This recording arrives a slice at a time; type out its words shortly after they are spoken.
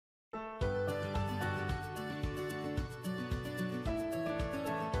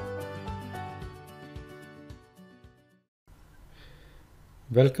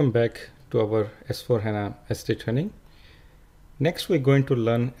Welcome back to our S4 HANA SD training. Next, we're going to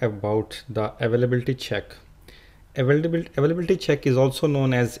learn about the availability check. Availability check is also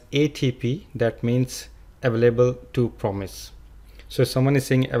known as ATP, that means available to promise. So if someone is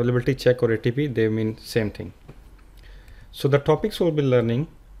saying availability check or ATP, they mean same thing. So the topics we'll be learning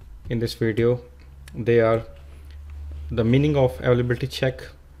in this video, they are the meaning of availability check,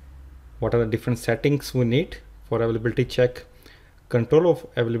 what are the different settings we need for availability check, control of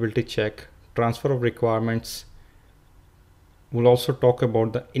availability check, transfer of requirements. We'll also talk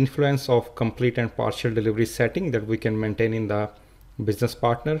about the influence of complete and partial delivery setting that we can maintain in the business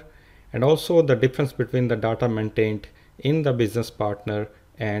partner, and also the difference between the data maintained in the business partner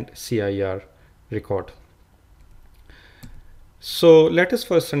and CIR record. So let us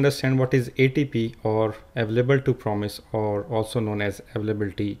first understand what is ATP, or available to promise, or also known as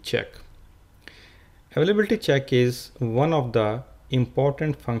availability check. Availability check is one of the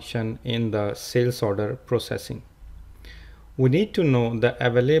important function in the sales order processing. We need to know the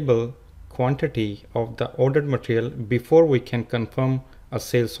available quantity of the ordered material before we can confirm a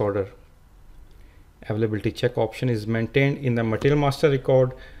sales order. Availability check option is maintained in the material master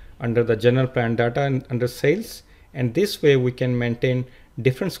record under the general plan data and under sales, and this way we can maintain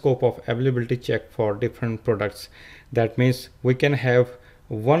different scope of availability check for different products. That means we can have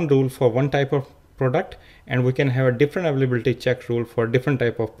one rule for one type of product, and we can have a different availability check rule for different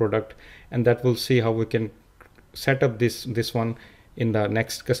type of product, and that we'll see how we can set up this one in the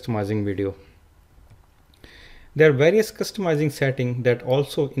next customizing video. There are various customizing settings that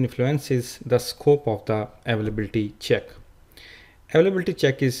also influences the scope of the availability check. Availability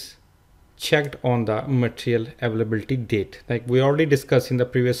check is checked on the material availability date, like we already discussed in the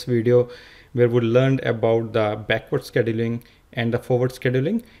previous video where we learned about the backward scheduling and the forward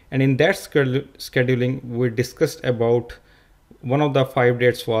scheduling, and in that scheduling we discussed about one of the 5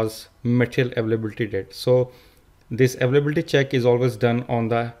 dates was material availability date. So this availability check is always done on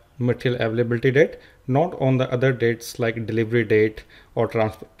the material availability date, not on the other dates like delivery date or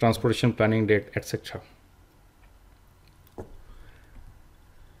transportation planning date, etc.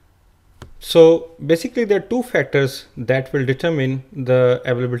 So basically there are two factors that will determine the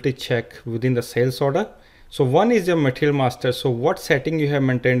availability check within the sales order. So one is your material master. So what setting you have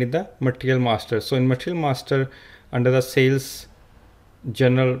maintained in the material master. So in material master under the sales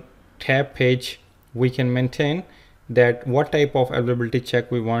general tab page, we can maintain that what type of availability check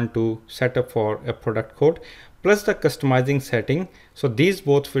we want to set up for a product code plus the customizing setting. So these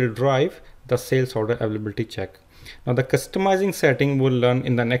both will drive the sales order availability check. Now the customizing setting we'll learn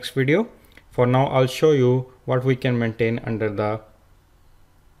in the next video. For now, I'll show you what we can maintain under the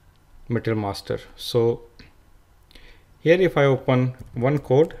material master. So here if I open one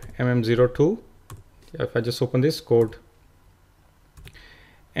code MM02, if I just open this code,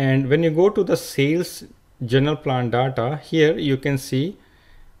 and when you go to the sales general plan data, here you can see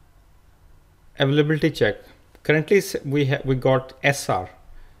availability check. Currently we got SR.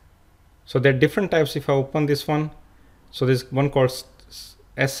 So there are different types. If I open this one, so there's one called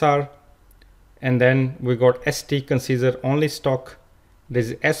SR, and then we got ST, consider only stock.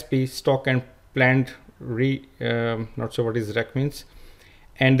 There's SP, stock and planned not sure what is rec means,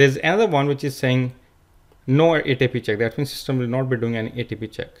 and there's another one which is saying no ATP check. That means system will not be doing any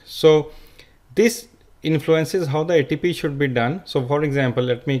ATP check. So this influences how the ATP should be done. So for example,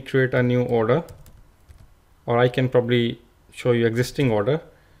 let me create a new order, or I can probably show you existing order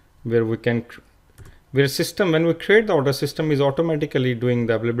where we can system, when we create the order, system is automatically doing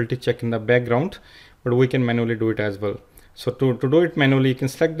the availability check in the background, but we can manually do it as well. So to do it manually, you can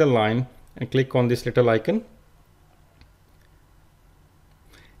select the line and click on this little icon,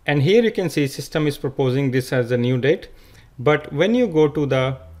 and here you can see system is proposing this as a new date. But when you go to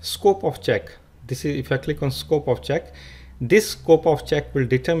the scope of check, this is, if I click on scope of check, this scope of check will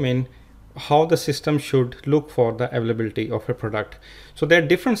determine how the system should look for the availability of a product. So there are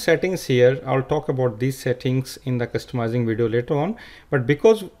different settings here. I'll talk about these settings in the customizing video later on, but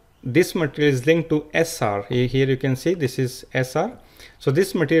because this material is linked to SR, here you can see this is SR. So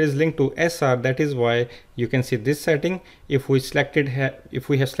this material is linked to SR, that is why you can see this setting. If we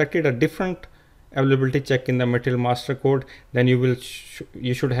have selected a different availability check in the material master code, then you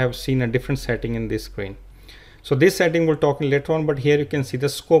should have seen a different setting in this screen. So this setting we'll talk later on, but here you can see the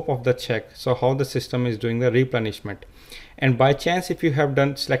scope of the check, so how the system is doing the replenishment. And by chance, if you have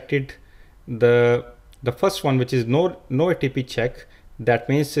selected the first one, which is no ATP check, that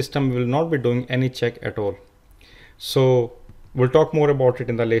means system will not be doing any check at all. So we'll talk more about it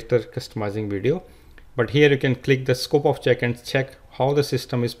in the later customizing video, but here you can click the scope of check and check how the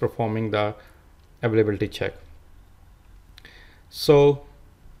system is performing the availability check. So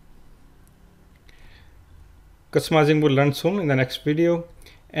Customizing we'll learn soon in the next video.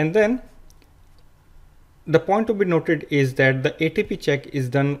 And then the point to be noted is that the ATP check is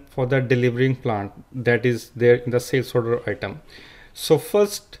done for the delivering plant that is there in the sales order item. So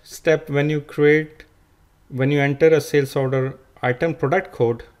first step, when you enter a sales order item product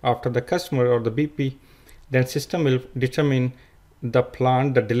code after the customer or the BP, then system will determine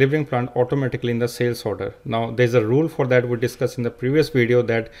the delivering plant automatically in the sales order. Now there's a rule for that we discussed in the previous video,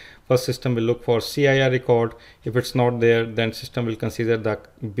 that first system will look for CIR record. If it's not there, then system will consider the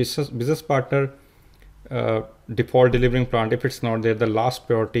business partner default delivering plant. If it's not there, the last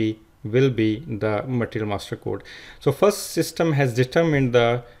priority will be the material master code. So first system has determined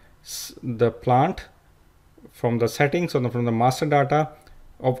the plant from the settings or from the master data.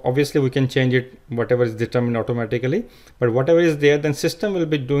 Obviously we can change it, whatever is determined automatically, but whatever is there, then system will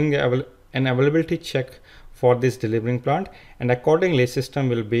be doing an availability check for this delivering plant, and accordingly system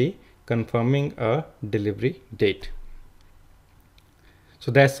will be confirming a delivery date. So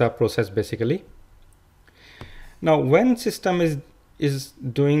that's the process basically. Now when system is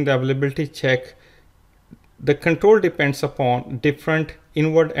doing the availability check, the control depends upon different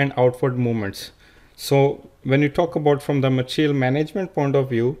inward and outward movements. So when you talk about from the material management point of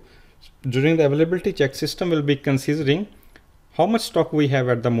view, during the availability check, system will be considering how much stock we have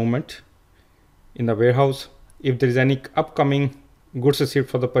at the moment in the warehouse, if there is any upcoming goods received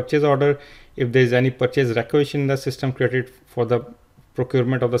for the purchase order, if there is any purchase requisition in the system created for the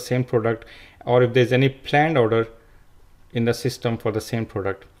procurement of the same product, or if there is any planned order in the system for the same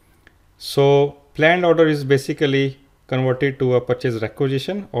product. So planned order is basically converted to a purchase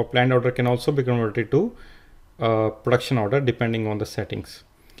requisition, or planned order can also be converted to a production order depending on the settings.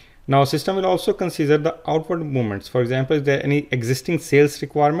 Now system will also consider the outward movements. For example, is there any existing sales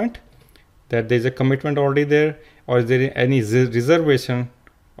requirement that there is a commitment already there, or is there any reservation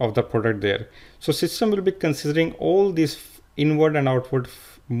of the product there? So system will be considering all these inward and outward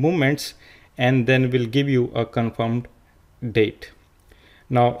movements, and then will give you a confirmed date.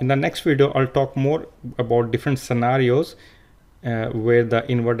 Now in the next video I'll talk more about different scenarios where the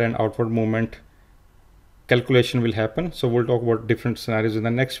inward and outward movement calculation will happen. So we'll talk about different scenarios in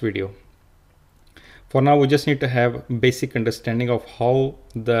the next video. For now we just need to have basic understanding of how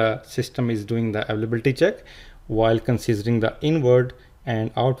the system is doing the availability check while considering the inward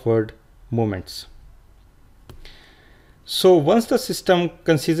and outward movements. So once the system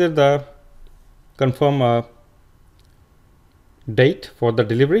confirm a date for the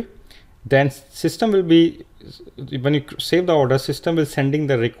delivery, then system will be, when you save the order, system will sending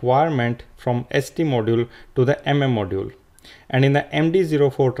the requirement from SD module to the MM module, and in the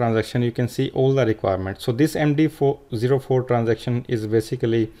MD04 transaction you can see all the requirements. So this MD04 transaction is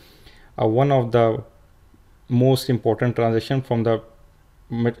basically one of the most important transaction from the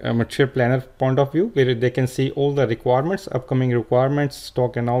material planner point of view, where they can see all the requirements, upcoming requirements,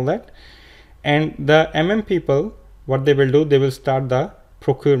 stock and all that. And the MM people, what they will do, they will start the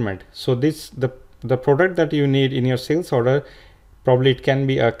procurement. So the product that you need in your sales order, probably it can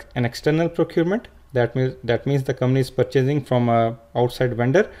be an external procurement. That means the company is purchasing from a outside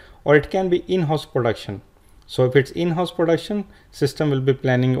vendor, or it can be in-house production. So if it's in-house production, system will be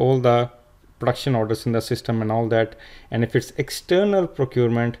planning all the production orders in the system and all that. And if it's external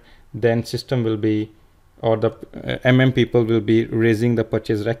procurement, then system will be, or the MM people will be raising the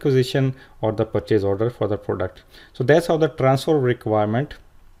purchase requisition or the purchase order for the product. So that's how the transfer requirement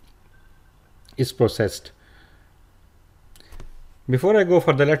is processed. Before I go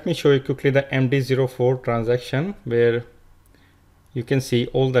further, let me show you quickly the MD04 transaction, where you can see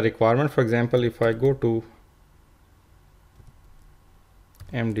all the requirement. For example, if I go to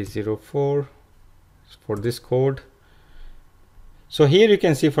MD04 for this code, so here you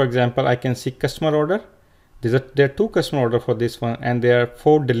can see, for example, I can see customer order. There are 2 customer order for this one, and there are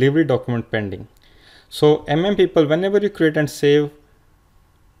 4 delivery document pending. So MM people, whenever you create and save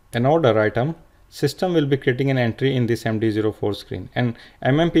an order item, system will be creating an entry in this MD04 screen, and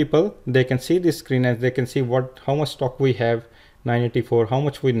MM people, they can see this screen and they can see how much stock we have, 984, how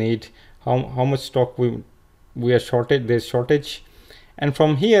much we need, how much stock we are shortage, there's shortage. And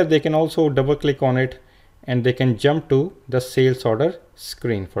from here they can also double click on it and they can jump to the sales order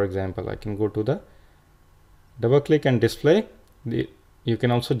screen. For example, I can go to the double click and display. You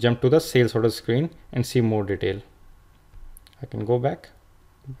can also jump to the sales order screen and see more detail. I can go back.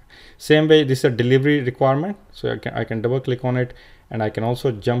 Same way, this is a delivery requirement, so I can double click on it and I can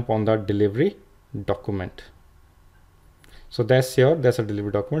also jump on the delivery document. So that's a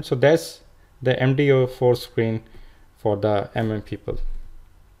delivery document. So that's the MD04 screen for the MM people.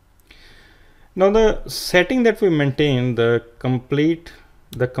 Now the setting that we maintain, the complete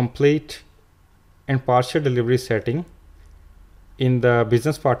and partial delivery setting in the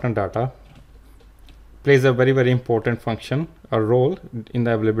business partner data plays a very important function or role in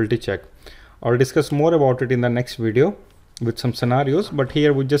the availability check. I'll discuss more about it in the next video with some scenarios, but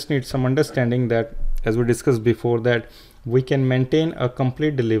here we just need some understanding that, as we discussed before, that we can maintain a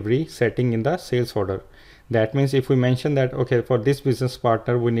complete delivery setting in the sales order. That means if we mention that, okay, for this business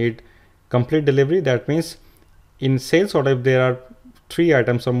partner we need complete delivery, that means in sales order if there are 3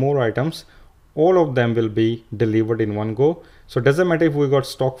 items or more items, all of them will be delivered in one go. So it doesn't matter if we got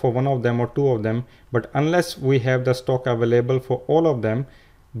stock for one of them or 2 of them, but unless we have the stock available for all of them,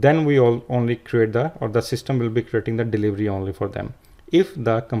 then we all only create the system will be creating the delivery only for them if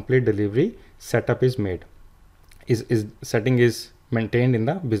the complete delivery setup is made, setting is maintained in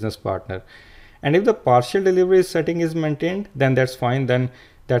the business partner. And if the partial delivery setting is maintained, then that's fine. Then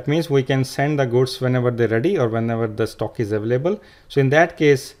that means we can send the goods whenever they're ready or whenever the stock is available. So in that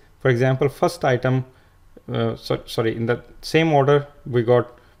case, for example, first item, in the same order we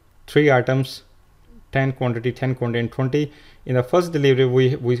got 3 items, 10 quantity, 10 quantity and 20. In the first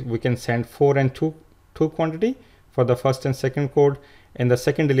delivery we can send 4 and 2 quantity for the first and second code. In the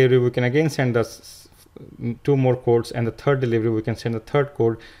second delivery we can again send the 2 more codes, and the third delivery we can send the third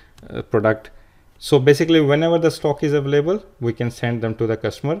code product. So basically whenever the stock is available we can send them to the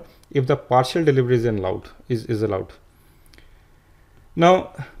customer if the partial delivery is allowed.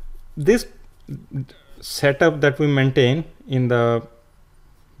 Now this setup that we maintain in the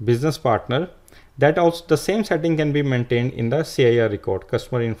business partner, that also the same setting can be maintained in the CIR record,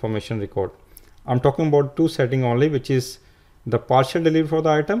 customer information record. I'm talking about 2 settings only, which is the partial delivery for the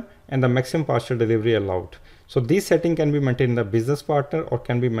item and the maximum partial delivery allowed. So this setting can be maintained in the business partner or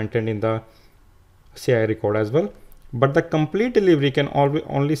can be maintained in the CIR record as well. But the complete delivery can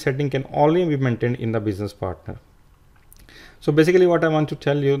setting can only be maintained in the business partner. So basically what I want to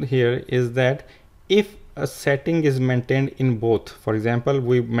tell you here is that if a setting is maintained in both, for example,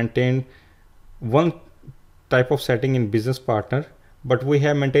 we maintain one type of setting in business partner, but we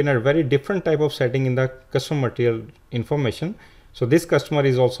have maintained a very different type of setting in the customer material information. So this customer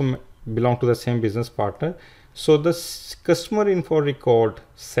is also belong to the same business partner. So the customer info record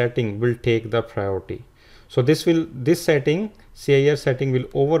setting will take the priority. So this setting, CIR setting, will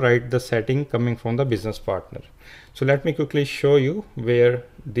override the setting coming from the business partner. So let me quickly show you where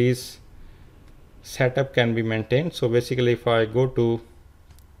this setup can be maintained. So basically if I go to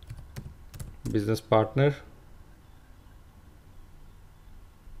business partner,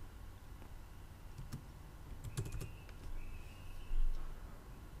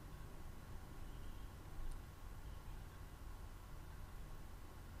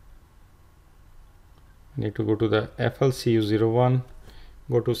 I need to go to the FLCU01,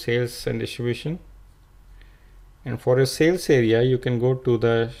 go to sales and distribution, and for a sales area you can go to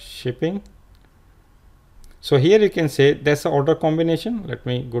the shipping. So here you can say that's the order combination. Let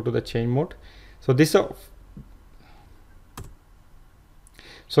me go to the change mode. So this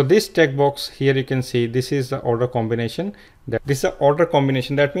checkbox here you can see this is the order combination. This is the order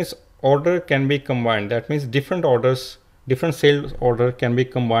combination. That means order can be combined. That means different orders, different sales order can be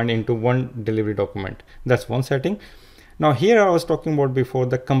combined into one delivery document. That's one setting. Now here I was talking about before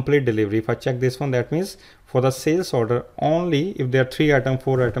the complete delivery. If I check this one, that means for the sales order only if there are 3 items,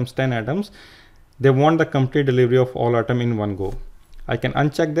 4 items, 10 items, they want the complete delivery of all items in one go. I can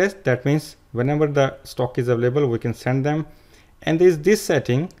uncheck this. That means whenever the stock is available we can send them. And there is this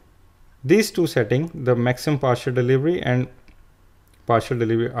setting, these 2 settings, the maximum partial delivery and partial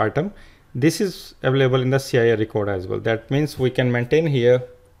delivery item, this is available in the CIR record as well. That means we can maintain here,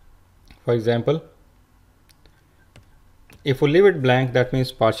 for example, if we leave it blank, that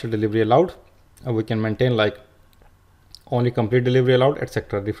means partial delivery allowed. We can maintain like only complete delivery allowed,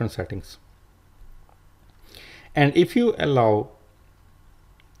 etc. different settings. And if you allow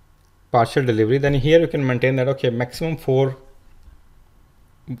partial delivery, then here you can maintain that, okay, maximum 4,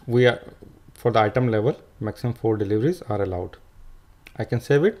 we are for the item level, maximum 4 deliveries are allowed. I can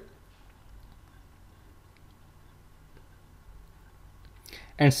save it.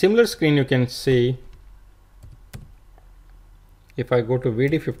 And similar screen you can see if I go to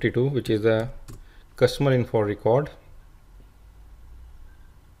VD52, which is the customer info record.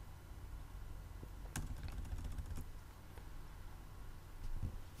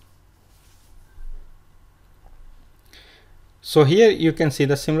 So here you can see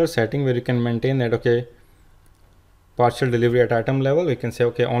the similar setting where you can maintain that, okay, partial delivery at item level. We can say,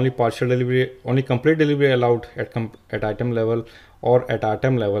 okay, only partial delivery, only complete delivery allowed at item level, or at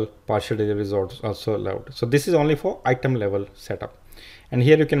item level partial delivery is also allowed. So this is only for item level setup. And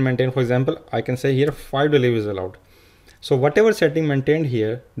here you can maintain, for example, I can say here 5 deliveries allowed. So whatever setting maintained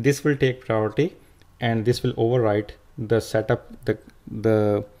here, this will take priority. and this will overwrite the setup,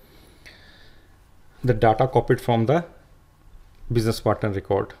 the data copied from the business partner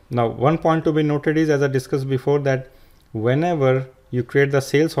record. Now, one point to be noted is, as I discussed before, that whenever you create the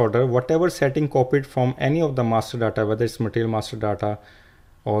sales order, whatever setting copied from any of the master data, whether it's material master data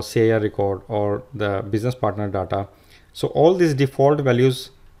or CIR record or the business partner data, so all these default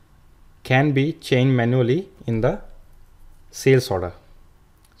values can be changed manually in the sales order.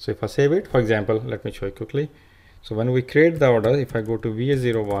 So if I save it, for example, let me show you quickly. So when we create the order, if I go to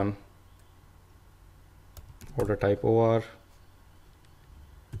VA01, order type OR,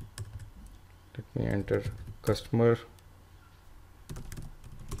 let me enter customer.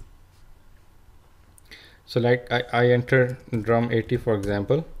 So like I enter drum 80, for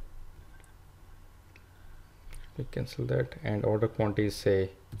example. We cancel that, and order quantity is say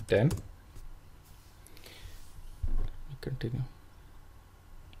 10. Continue.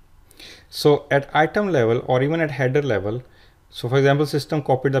 So at item level or even at header level, so for example, system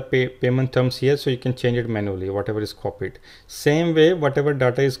copied the payment terms here, so you can change it manually, whatever is copied. Same way, whatever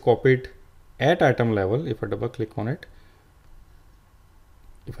data is copied at item level, if I double click on it,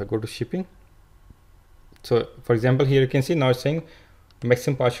 if I go to shipping, so for example, here you can see now it's saying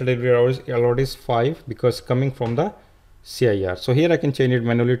maximum partial delivery hours allowed is 5 because coming from the CIR. So here I can change it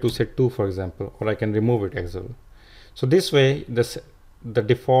manually to say 2, for example, or I can remove it as well. So this way, the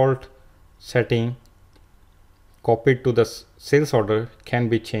default setting copied to the sales order can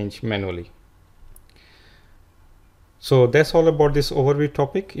be changed manually. So that's all about this overview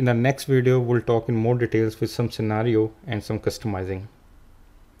topic. In the next video, we'll talk in more details with some scenario and some customizing.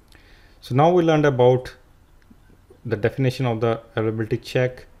 So now we learned about the definition of the availability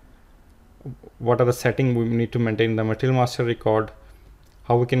check, what are the settings we need to maintain the material master record,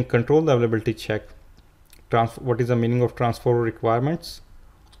 how we can control the availability check, what is the meaning of transfer requirements,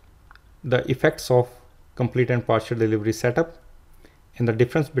 the effects of complete and partial delivery setup, and the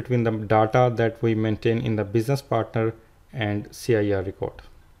difference between the data that we maintain in the business partner and CIR record.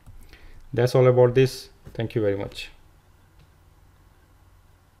 That's all about this. Thank you very much.